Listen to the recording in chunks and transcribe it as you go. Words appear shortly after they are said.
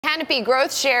Canopy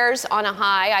Growth shares on a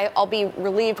high. I'll be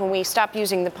relieved when we stop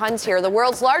using the puns here. The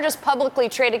world's largest publicly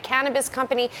traded cannabis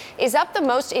company is up the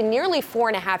most in nearly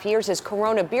 4.5 years as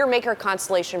Corona beer maker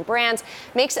Constellation Brands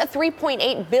makes a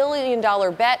 $3.8 billion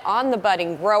bet on the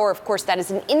budding grower. Of course, that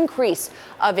is an increase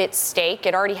of its stake.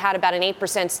 It already had about an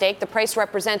 8% stake. The price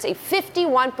represents a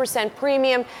 51%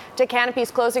 premium to Canopy's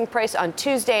closing price on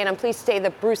Tuesday. And I'm pleased to say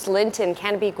that Bruce Linton,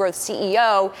 Canopy Growth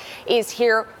CEO, is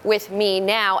here with me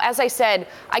now. As I said,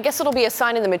 I guess it'll be a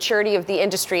sign of the maturity of the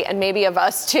industry and maybe of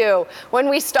us too when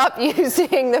we stop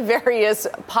using the various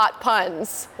pot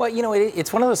puns. Well, you know,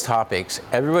 it's one of those topics,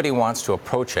 everybody wants to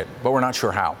approach it, but we're not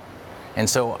sure how. And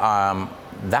so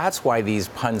that's why these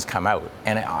puns come out.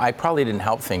 And I probably didn't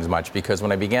help things much because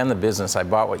when I began the business, I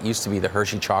bought what used to be the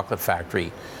Hershey chocolate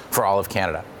factory for all of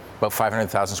Canada. About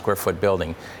 500,000 square foot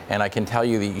building. And I can tell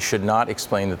you that you should not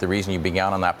explain that the reason you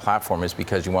began on that platform is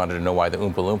because you wanted to know why the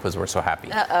Oompa Loompas were so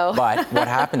happy. Uh-oh. But what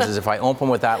happens is if I open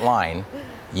with that line,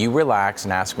 you relax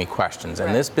and ask me questions.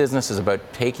 And this business is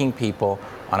about taking people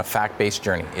on a fact-based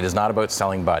journey. It is not about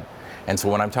selling bud. And so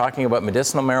when I'm talking about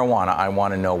medicinal marijuana, I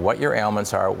want to know what your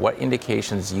ailments are, what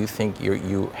indications you think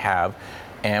you have,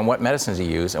 and what medicines you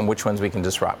use, and which ones we can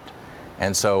disrupt.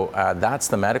 And so that's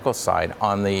the medical side.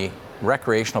 On the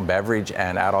recreational beverage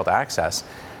and adult access,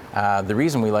 the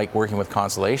reason we like working with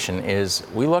Constellation is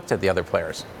we looked at the other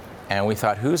players and we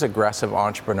thought who's aggressive,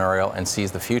 entrepreneurial, and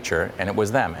sees the future, and it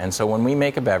was them. And so when we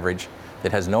make a beverage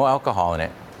that has no alcohol in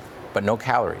it, but no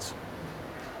calories,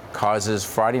 causes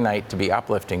Friday night to be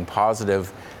uplifting,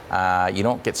 positive, you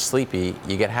don't get sleepy,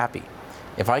 you get happy.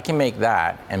 If I can make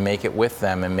that and make it with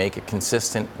them and make it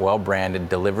consistent, well-branded,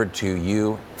 delivered to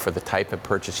you for the type of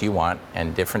purchase you want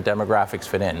and different demographics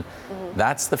fit in,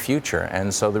 that's the future.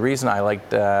 And so the reason I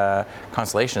liked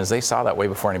Constellation is they saw that way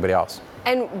before anybody else.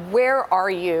 And where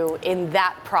are you in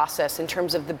that process in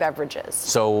terms of the beverages?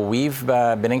 So we've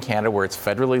been in Canada where it's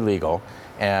federally legal,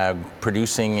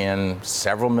 producing in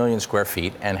several million square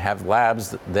feet, and have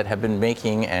labs that have been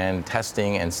making and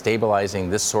testing and stabilizing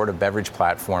this sort of beverage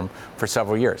platform for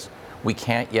several years. We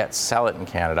can't yet sell it in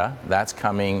Canada. That's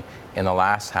coming in the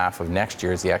last half of next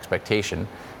year is the expectation,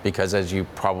 because as you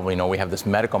probably know, we have this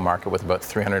medical market with about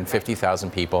 350,000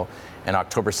 people, and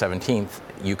October 17th,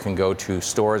 you can go to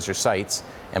stores or sites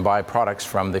and buy products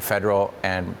from the federal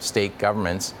and state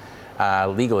governments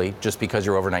legally just because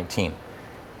you're over 19.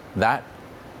 That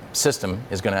system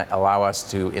is going to allow us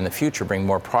to, in the future, bring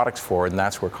more products forward, and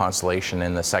that's where Constellation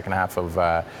in the second half of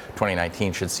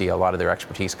 2019 should see a lot of their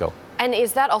expertise go. And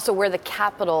is that also where the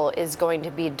capital is going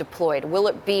to be deployed? Will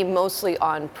it be mostly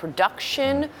on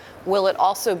production? Will it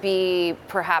also be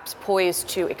perhaps poised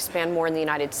to expand more in the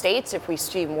United States if we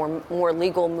see more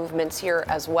legal movements here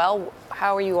as well?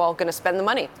 How are you all going to spend the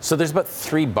money? So there's about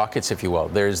three buckets, if you will.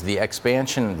 There's the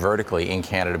expansion vertically in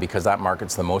Canada because that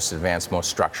market's the most advanced,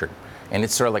 most structured. And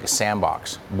it's sort of like a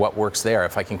sandbox. What works there?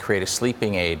 If I can create a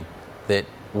sleeping aid that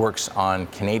works on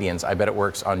Canadians, I bet it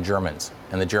works on Germans,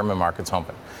 and the German market's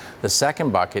open. The second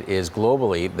bucket is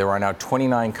globally, there are now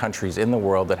 29 countries in the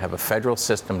world that have a federal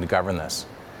system to govern this.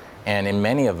 And in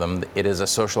many of them, it is a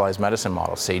socialized medicine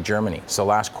model, say Germany. So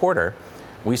last quarter,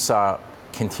 we saw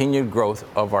continued growth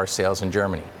of our sales in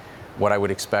Germany. What I would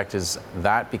expect is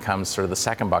that becomes sort of the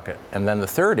second bucket. And then the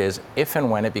third is, if and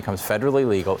when it becomes federally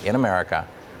legal in America,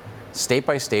 state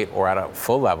by state or at a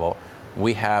full level,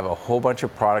 we have a whole bunch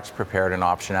of products prepared and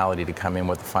optionality to come in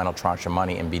with the final tranche of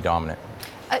money and be dominant.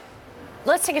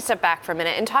 Let's take a step back for a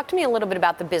minute and talk to me a little bit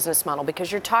about the business model,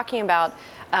 because you're talking about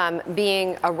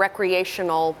being a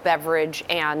recreational beverage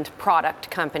and product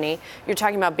company. You're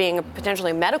talking about being a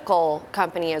potentially medical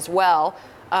company as well.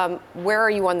 Where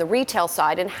are you on the retail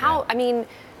side? And how, I mean,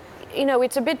 you know,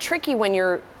 it's a bit tricky when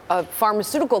you're a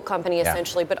pharmaceutical company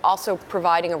essentially, but also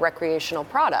providing a recreational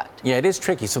product. Yeah, it is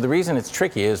tricky. So the reason it's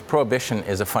tricky is prohibition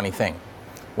is a funny thing.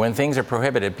 When things are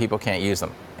prohibited, people can't use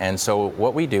them. And so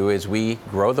what we do is we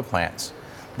grow the plants.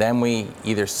 Then we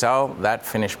either sell that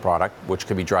finished product, which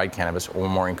could be dried cannabis, or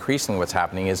more increasingly what's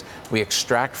happening is we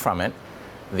extract from it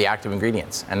the active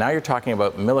ingredients. And now you're talking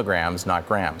about milligrams, not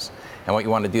grams. And what you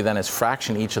want to do then is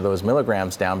fraction each of those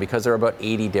milligrams down, because there are about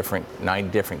 90 different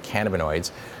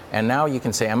cannabinoids. And now you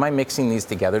can say, am I mixing these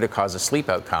together to cause a sleep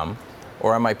outcome,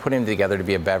 or am I putting them together to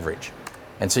be a beverage?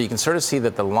 And so you can sort of see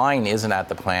that the line isn't at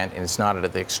the plant and it's not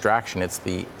at the extraction, it's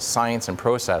the science and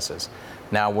processes.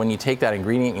 Now, when you take that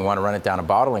ingredient and you want to run it down a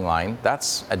bottling line,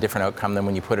 that's a different outcome than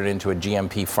when you put it into a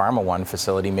GMP Pharma One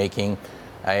facility making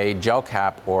a gel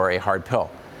cap or a hard pill.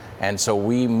 And so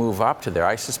we move up to there.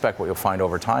 I suspect what you'll find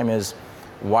over time is,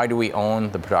 why do we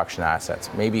own the production assets?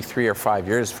 Maybe 3 or 5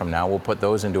 years from now, we'll put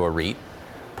those into a REIT,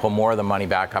 pull more of the money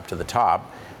back up to the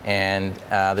top, And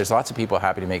there's lots of people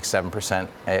happy to make 7%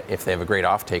 if they have a great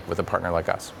offtake with a partner like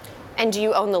us. And do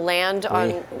you own the land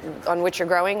on which you're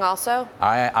growing also?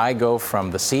 I go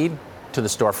from the seed to the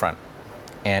storefront.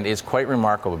 And it's quite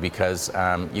remarkable because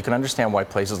you can understand why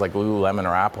places like Lululemon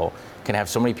or Apple can have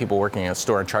so many people working in a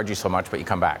store and charge you so much, but you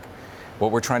come back.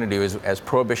 What we're trying to do is, as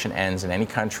prohibition ends in any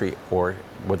country or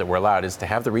that we're allowed, is to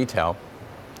have the retail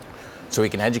so we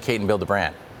can educate and build a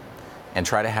brand, and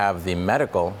try to have the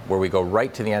medical where we go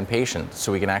right to the end patient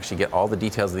so we can actually get all the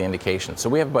details of the indication. So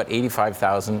we have about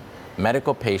 85,000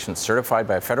 medical patients certified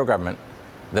by the federal government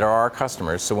that are our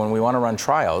customers. So when we want to run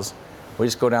trials, we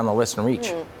just go down the list and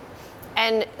reach.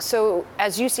 And so,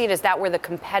 as you see it, is that where the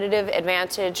competitive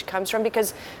advantage comes from?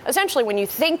 Because essentially, when you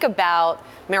think about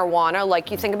marijuana,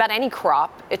 like you think about any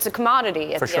crop, it's a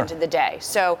commodity at the end of the day.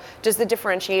 So, does the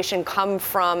differentiation come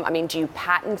from, do you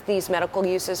patent these medical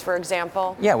uses, for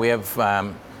example? Yeah, we have.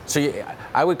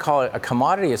 I would call it a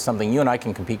commodity is something you and I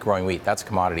can compete growing wheat. That's a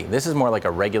commodity. This is more like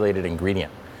a regulated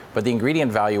ingredient. But the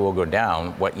ingredient value will go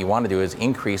down. What you want to do is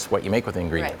increase what you make with the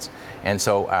ingredients. Right. And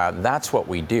so that's what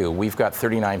we do. We've got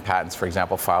 39 patents, for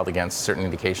example, filed against certain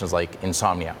indications like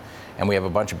insomnia. And we have a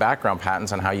bunch of background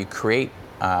patents on how you create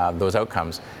those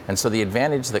outcomes. And so the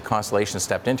advantage that Constellation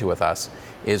stepped into with us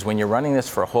is when you're running this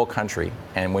for a whole country,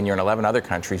 and when you're in 11 other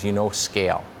countries, you know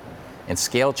scale. And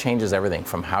scale changes everything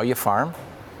from how you farm,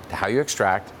 to how you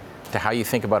extract, to how you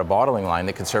think about a bottling line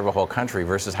that could serve a whole country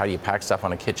versus how do you pack stuff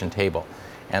on a kitchen table.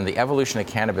 And the evolution of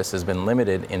cannabis has been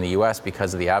limited in the US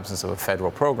because of the absence of a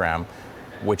federal program,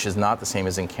 which is not the same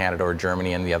as in Canada or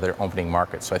Germany and the other opening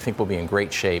markets. So I think we'll be in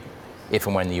great shape if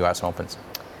and when the US opens.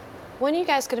 When are you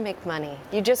guys going to make money?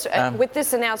 You just, with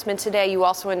this announcement today, you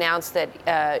also announced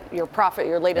that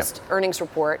your latest earnings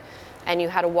report, and you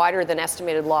had a wider than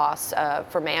estimated loss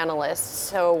from analysts.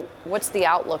 So what's the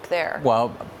outlook there?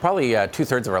 Well, probably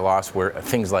 2/3 of our loss were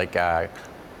things like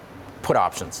put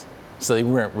options. So they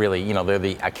weren't really, they're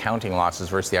the accounting losses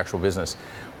versus the actual business.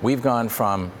 We've gone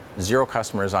from 0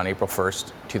 customers on April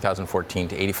 1st, 2014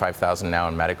 to 85,000 now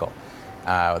in medical.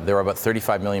 There are about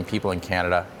 35 million people in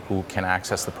Canada who can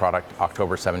access the product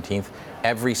October 17th.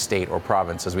 Every state or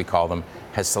province, as we call them,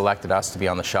 has selected us to be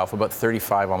on the shelf. About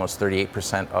 35, almost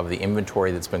 38% of the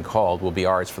inventory that's been called will be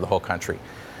ours for the whole country.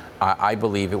 I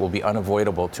believe it will be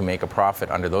unavoidable to make a profit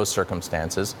under those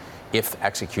circumstances if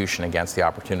execution against the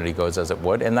opportunity goes as it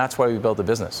would, and that's why we built a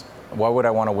business. Why would I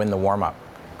want to win the warm-up?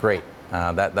 Great.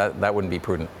 That wouldn't be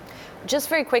prudent. Just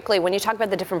very quickly, when you talk about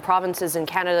the different provinces in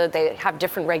Canada, they have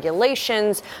different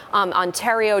regulations.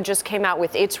 Ontario just came out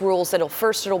with its rules that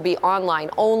it'll be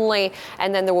online only,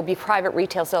 and then there will be private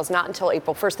retail sales not until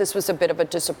April 1st. This was a bit of a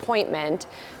disappointment.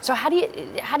 So how do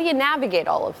you navigate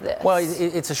all of this? Well,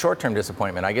 it's a short-term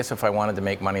disappointment. I guess if I wanted to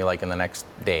make money like in the next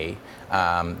day,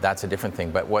 that's a different thing.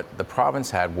 But what the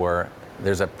province had were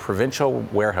there's a provincial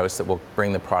warehouse that will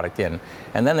bring the product in,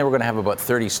 and then they were going to have about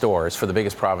 30 stores for the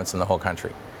biggest province in the whole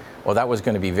country. Well, that was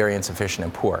going to be very insufficient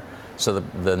and poor. So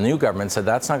the new government said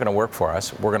that's not going to work for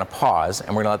us. We're going to pause, and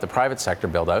we're going to let the private sector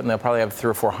build out, and they'll probably have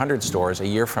 300 or 400 stores a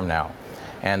year from now.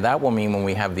 And that will mean when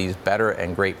we have these better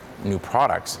and great new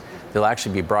products, there'll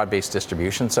actually be broad-based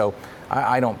distribution. So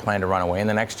I don't plan to run away in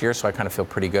the next year, so I kind of feel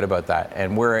pretty good about that.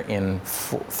 And we're in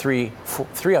three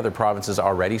other provinces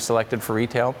already selected for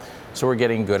retail, so we're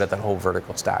getting good at that whole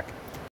vertical stack.